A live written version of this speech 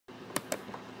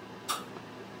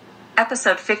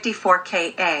Episode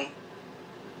 54Ka.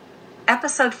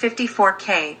 Episode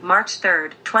 54K, March 3,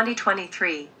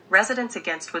 2023, Residents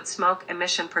Against Wood Smoke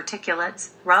Emission Particulates,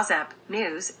 ROSEP,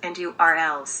 News, and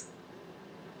URLs.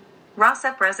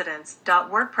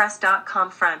 rosepresidents.wordpress.com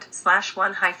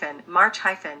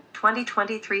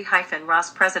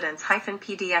 /1-March-2023 Presidents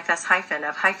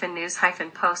PDFs of news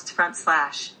posts /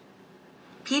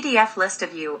 PDF list of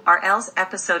URLs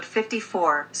Episode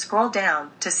 54. Scroll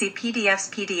down to see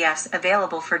PDFs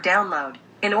available for download.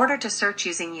 In order to search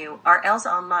using URLs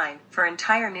online for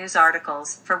entire news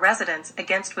articles for Residents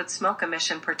Against Wood Smoke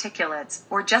Emission Particulates,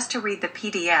 or just to read the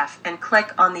PDF and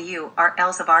click on the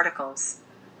URLs of articles.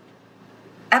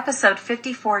 Episode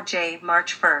 54J,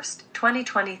 March 1,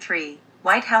 2023,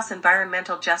 White House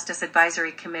Environmental Justice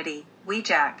Advisory Committee,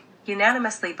 WHEJAC,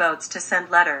 unanimously votes to send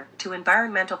letter to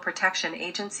Environmental Protection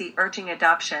Agency urging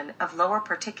adoption of lower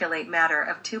particulate matter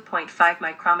of 2.5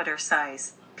 micrometer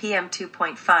size,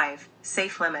 PM2.5,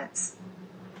 safe limits.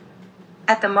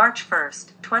 At the March 1,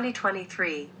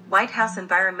 2023, White House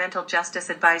Environmental Justice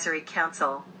Advisory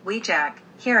Council, WHEJAC,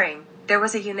 hearing, there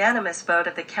was a unanimous vote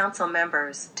of the council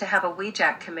members to have a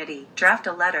WHEJAC committee draft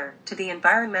a letter to the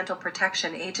Environmental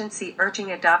Protection Agency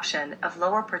urging adoption of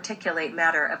lower particulate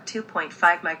matter of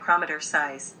 2.5 micrometer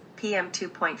size,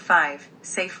 PM2.5,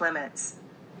 safe limits.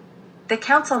 The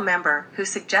council member who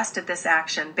suggested this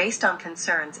action based on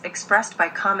concerns expressed by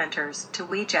commenters to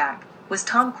WHEJAC was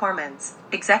Tom Cormans,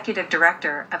 Executive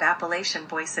Director of Appalachian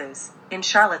Voices, in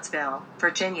Charlottesville,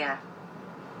 Virginia.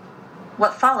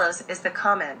 What follows is the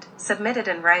comment, submitted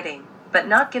in writing, but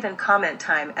not given comment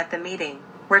time at the meeting,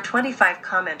 where 25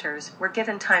 commenters were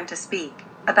given time to speak,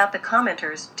 about the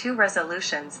commenters' two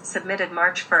resolutions submitted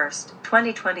March 1,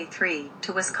 2023,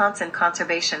 to Wisconsin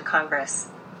Conservation Congress.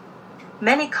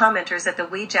 Many commenters at the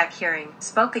WHEJAC hearing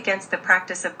spoke against the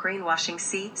practice of greenwashing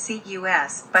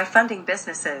CCUS by funding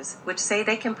businesses which say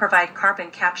they can provide carbon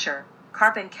capture,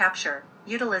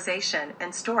 utilization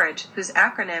and storage whose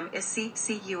acronym is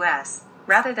CCUS,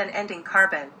 rather than ending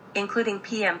carbon, including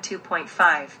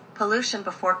PM2.5, pollution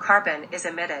before carbon is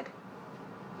emitted.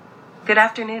 Good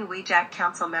afternoon, WHEJAC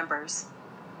Council members.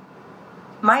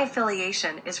 My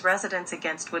affiliation is Residents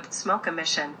Against Wood Smoke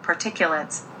Emission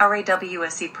Particulates,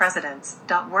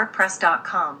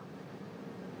 RAWSEpresidents.wordpress.com.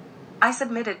 I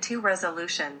submitted two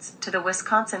resolutions to the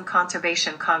Wisconsin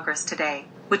Conservation Congress today,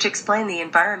 which explain the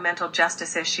environmental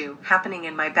justice issue happening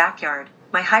in my backyard,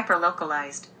 my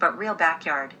hyper-localized, but real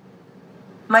backyard.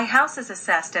 My house is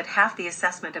assessed at half the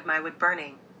assessment of my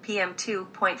wood-burning,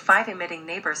 PM2.5 emitting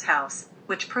neighbor's house,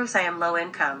 which proves I am low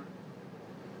income.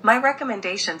 My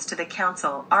recommendations to the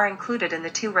council are included in the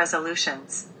two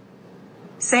resolutions.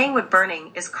 Saying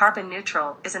wood-burning is carbon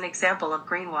neutral is an example of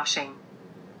greenwashing.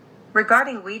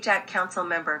 Regarding WHEJAC Council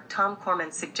Member Tom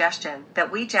Corman's suggestion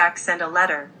that WHEJAC send a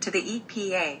letter to the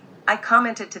EPA, I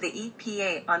commented to the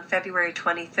EPA on February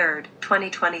 23,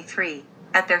 2023,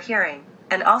 at their hearing,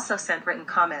 and also sent written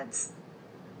comments.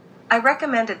 I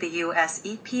recommended the U.S.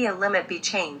 EPA limit be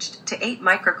changed to 8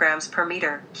 micrograms per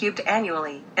meter cubed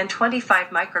annually and 25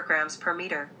 micrograms per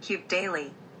meter cubed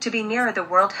daily, to be nearer the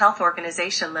World Health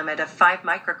Organization limit of 5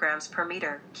 micrograms per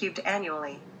meter cubed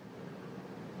annually.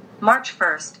 March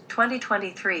 1,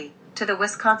 2023, to the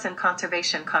Wisconsin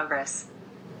Conservation Congress.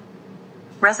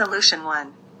 Resolution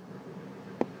 1.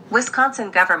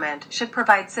 Wisconsin government should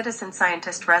provide citizen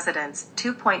scientist residents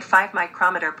 2.5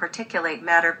 micrometer particulate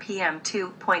matter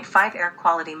PM2.5 air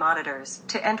quality monitors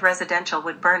to end residential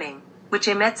wood burning, which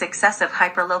emits excessive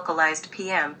hyperlocalized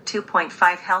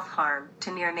PM2.5 health harm to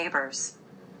near neighbors.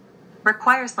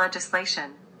 Requires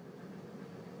legislation.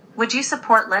 Would you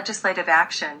support legislative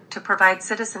action to provide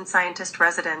citizen scientist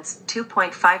residents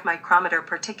 2.5 micrometer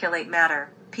particulate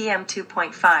matter,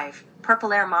 PM2.5,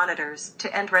 purple air monitors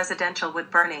to end residential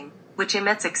wood burning, which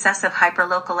emits excessive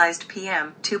hyperlocalized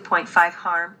PM2.5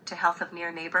 harm to health of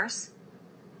near neighbors?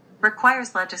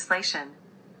 Requires legislation.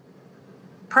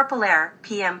 Purple air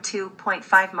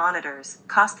PM2.5 monitors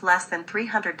cost less than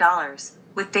 $300,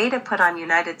 with data put on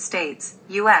United States,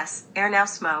 U.S., air now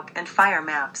smoke and fire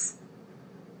maps.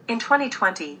 In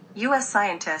 2020, U.S.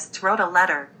 scientists wrote a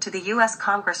letter to the U.S.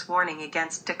 Congress warning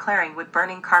against declaring wood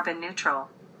burning carbon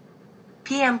neutral.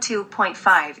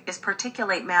 PM2.5 is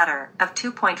particulate matter of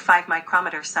 2.5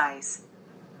 micrometer size.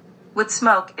 Wood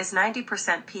smoke is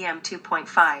 90%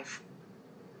 PM2.5.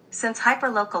 Since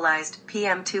hyperlocalized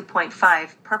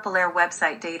PM2.5 purple air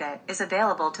website data is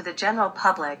available to the general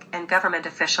public and government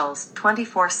officials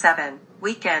 24/7,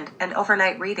 weekend and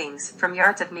overnight readings from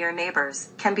yards of near neighbors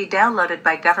can be downloaded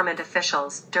by government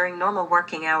officials during normal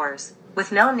working hours,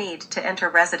 with no need to enter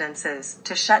residences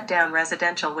to shut down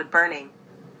residential wood burning.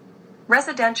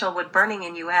 Residential wood burning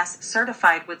in U.S.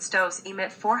 certified wood stoves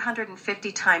emit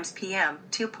 450 times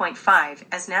PM2.5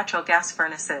 as natural gas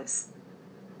furnaces.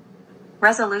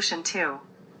 Resolution 2.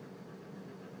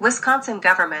 Wisconsin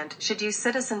government should use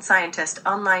citizen scientist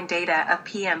online data of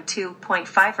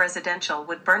PM2.5 residential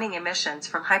wood burning emissions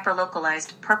from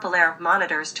hyperlocalized purple air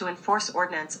monitors to enforce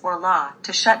ordinance or law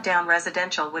to shut down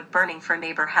residential wood burning for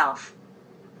neighbor health.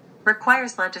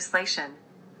 Requires legislation.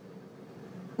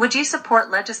 Would you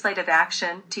support legislative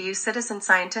action to use citizen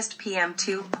scientist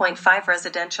PM2.5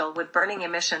 residential wood burning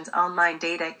emissions online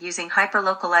data using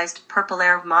hyperlocalized purple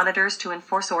air monitors to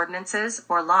enforce ordinances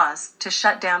or laws to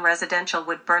shut down residential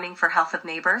wood burning for health of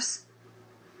neighbors?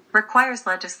 Requires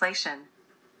legislation.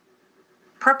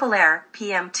 Purple air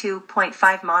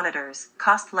PM2.5 monitors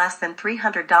cost less than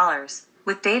 $300,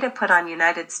 with data put on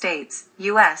United States,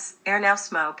 U.S., air now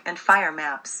smoke and fire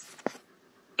maps.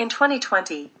 In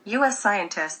 2020, U.S.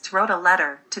 scientists wrote a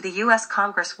letter to the U.S.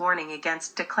 Congress warning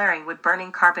against declaring wood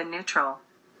burning carbon neutral.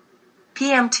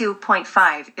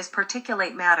 PM2.5 is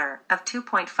particulate matter of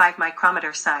 2.5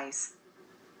 micrometer size.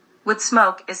 Wood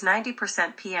smoke is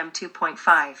 90%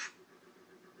 PM2.5.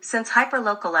 Since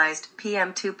hyperlocalized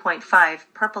PM2.5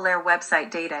 purple air website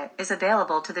data is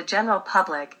available to the general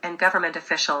public and government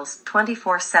officials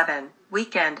 24/7,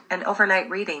 weekend and overnight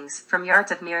readings from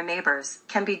yards of near neighbors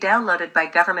can be downloaded by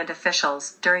government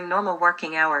officials during normal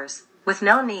working hours, with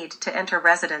no need to enter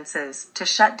residences to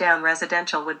shut down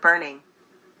residential wood burning.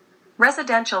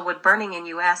 Residential wood burning in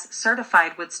U.S.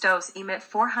 certified wood stoves emit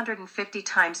 450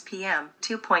 times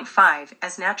PM2.5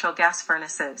 as natural gas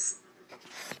furnaces.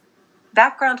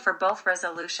 Background for both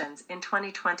resolutions. In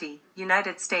 2020,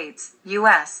 United States,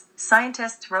 U.S.,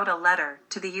 scientists wrote a letter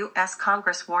to the U.S.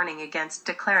 Congress warning against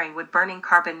declaring wood burning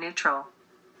carbon neutral.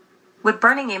 Wood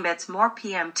burning emits more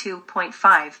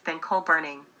PM2.5 than coal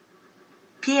burning.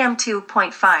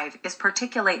 PM2.5 is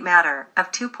particulate matter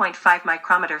of 2.5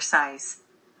 micrometer size.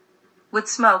 Wood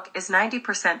smoke is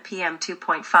 90%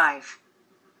 PM2.5.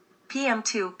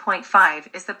 PM2.5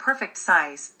 is the perfect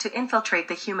size to infiltrate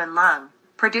the human lung,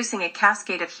 producing a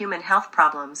cascade of human health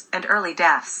problems and early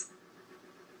deaths.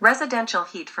 Residential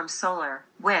heat from solar,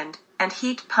 wind, and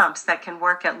heat pumps that can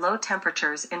work at low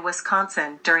temperatures in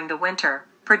Wisconsin during the winter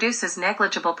produces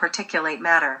negligible particulate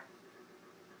matter.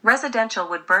 Residential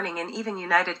wood burning in even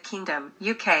United Kingdom,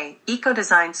 UK,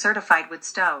 eco-design certified wood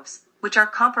stoves, which are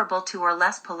comparable to or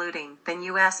less polluting than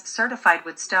US certified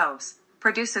wood stoves,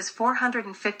 produces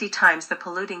 450 times the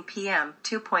polluting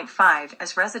PM2.5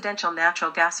 as residential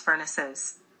natural gas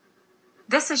furnaces.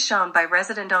 This is shown by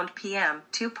resident-owned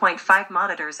PM2.5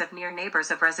 monitors of near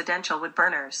neighbors of residential wood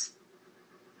burners.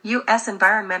 U.S.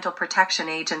 Environmental Protection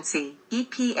Agency,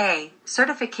 EPA,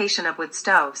 certification of wood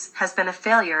stoves has been a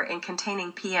failure in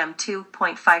containing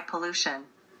PM2.5 pollution.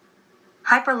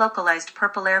 Hyperlocalized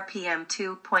purple air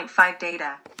PM2.5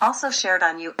 data, also shared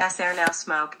on U.S. air now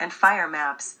smoke and fire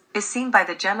maps, is seen by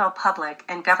the general public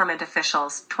and government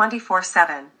officials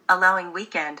 24/7, allowing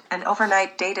weekend and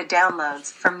overnight data downloads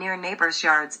from near neighbors'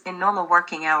 yards in normal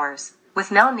working hours,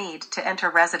 with no need to enter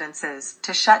residences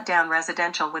to shut down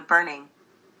residential wood burning.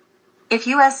 If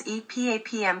U.S. EPA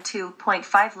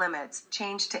PM2.5 limits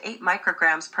change to 8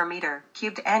 micrograms per meter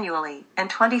cubed annually and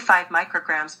 25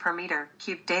 micrograms per meter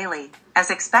cubed daily, as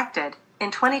expected, in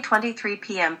 2023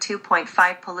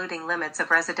 PM2.5 polluting limits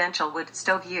of residential wood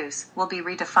stove use will be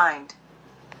redefined.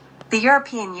 The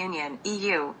European Union,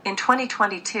 EU, in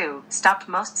 2022 stopped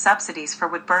most subsidies for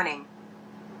wood burning.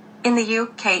 In the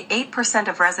UK, 8%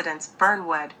 of residents burn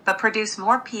wood but produce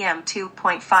more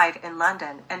PM2.5 in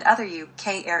London and other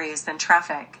UK areas than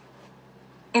traffic.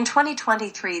 In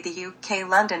 2023, the UK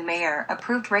London Mayor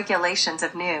approved regulations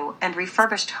of new and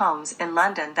refurbished homes in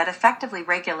London that effectively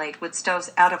regulate wood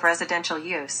stoves out of residential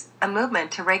use, a movement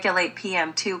to regulate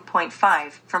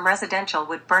PM2.5 from residential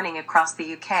wood burning across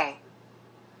the UK.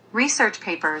 Research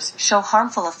papers show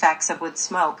harmful effects of wood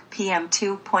smoke,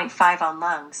 PM2.5 on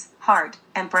lungs, heart,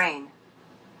 and brain.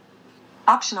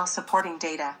 Optional supporting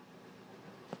data.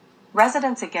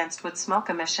 Residents Against Wood Smoke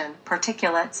Emission,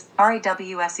 Particulates,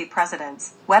 RAWSE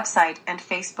Presidents, website and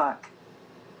Facebook.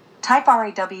 Type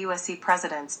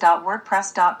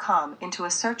rawsepresidents.wordpress.com into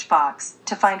a search box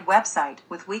to find website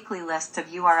with weekly lists of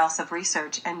URLs of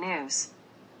research and news.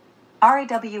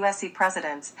 RAWSE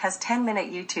Presidents has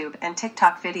 10-minute YouTube and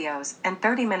TikTok videos and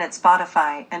 30-minute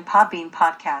Spotify and Podbean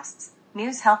podcasts,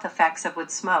 news health effects of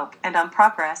wood smoke and on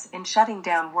progress in shutting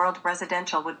down world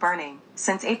residential wood burning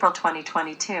since April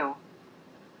 2022.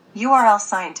 URL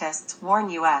Scientists warn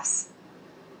U.S.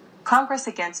 Congress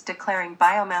against declaring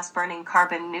biomass burning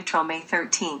carbon neutral May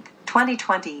 13,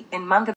 2020 in Mungabee.